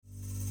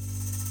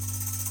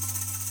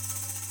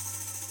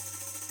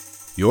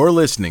You're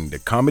listening to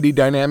Comedy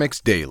Dynamics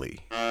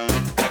Daily.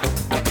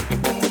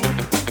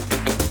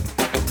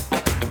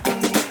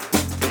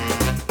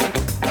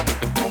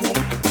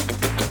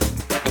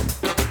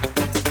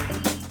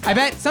 I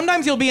bet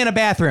sometimes you'll be in a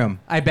bathroom.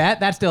 I bet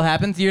that still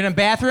happens. You're in a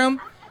bathroom.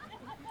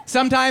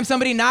 Sometimes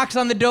somebody knocks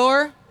on the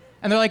door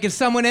and they're like, is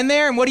someone in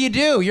there? And what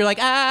do? You're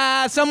like,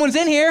 someone's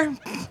in here.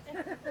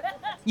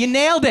 You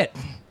nailed it.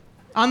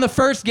 On the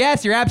first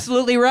guess, you're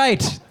absolutely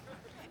right.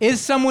 Is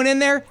someone in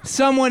there?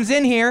 Someone's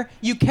in here.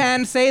 You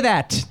can say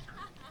that.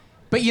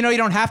 But you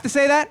don't have to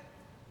say that.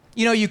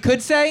 You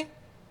could say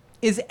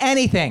is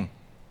anything.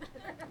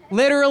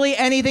 Literally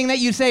anything that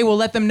you say will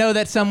let them know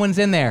that someone's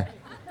in there.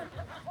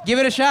 Give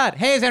it a shot.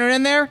 Hey, is anyone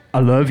in there? I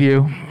love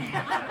you.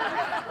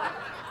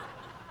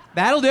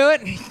 That'll do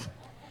it.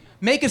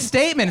 Make a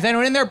statement. Is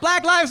anyone in there?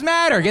 Black Lives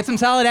Matter. Get some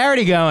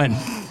solidarity going.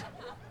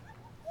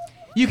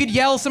 You could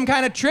yell some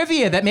kind of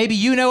trivia that maybe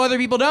other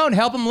people don't.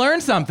 Help them learn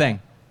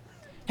something.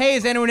 Hey,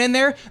 is anyone in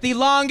there? The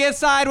longest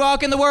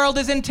sidewalk in the world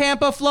is in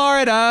Tampa,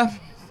 Florida.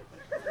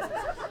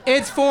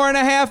 It's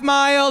 4.5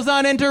 miles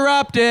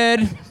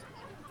uninterrupted.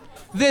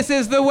 This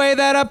is the way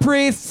that a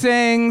priest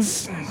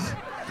sings.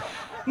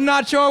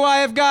 Not sure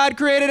why if God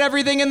created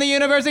everything in the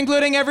universe,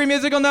 including every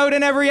musical note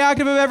and every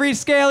octave of every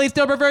scale, he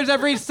still prefers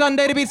every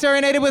Sunday to be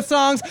serenaded with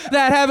songs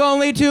that have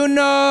only 2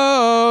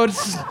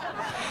 notes.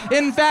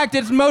 In fact,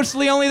 it's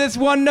mostly only this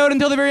one note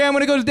until the very end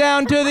when it goes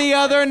down to the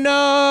other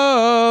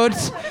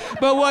notes.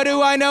 But what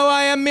do I know?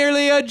 I am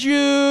merely a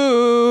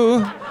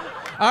Jew.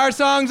 Our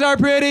songs are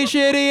pretty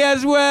shitty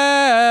as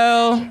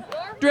well.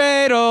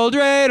 Dreidel,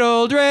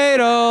 dreidel,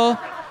 dreidel.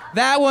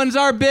 That one's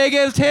our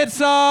biggest hit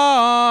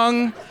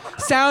song.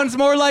 Sounds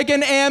more like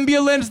an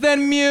ambulance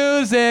than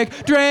music.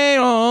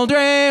 Dreidel,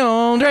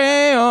 dreidel,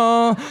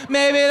 dreidel.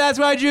 Maybe that's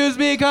why Jews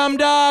become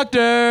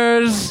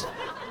doctors.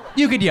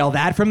 You could yell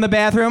that from the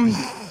bathroom.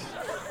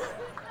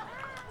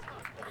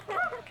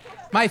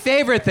 My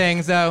favorite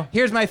things, though,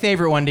 here's my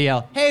favorite one to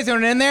yell. Hey, is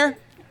anyone in there?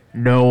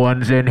 No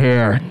one's in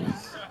here.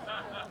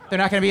 They're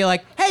not going to be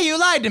like, hey, you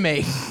lied to me.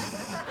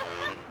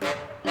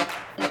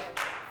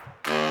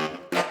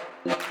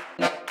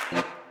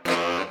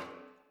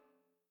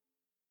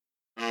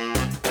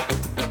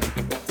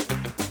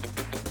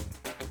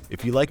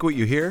 If you like what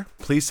you hear,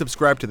 please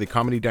subscribe to the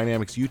Comedy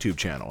Dynamics YouTube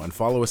channel and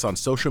follow us on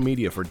social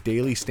media for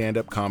daily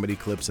stand-up comedy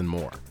clips and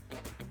more.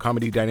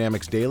 Comedy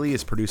Dynamics Daily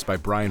is produced by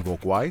Brian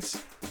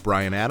Volk-Weiss,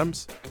 Brian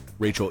Adams,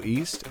 Rachel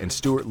East, and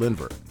Stuart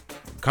Lindver.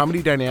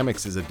 Comedy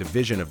Dynamics is a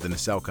division of the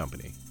Nacelle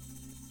Company.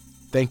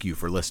 Thank you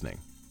for listening.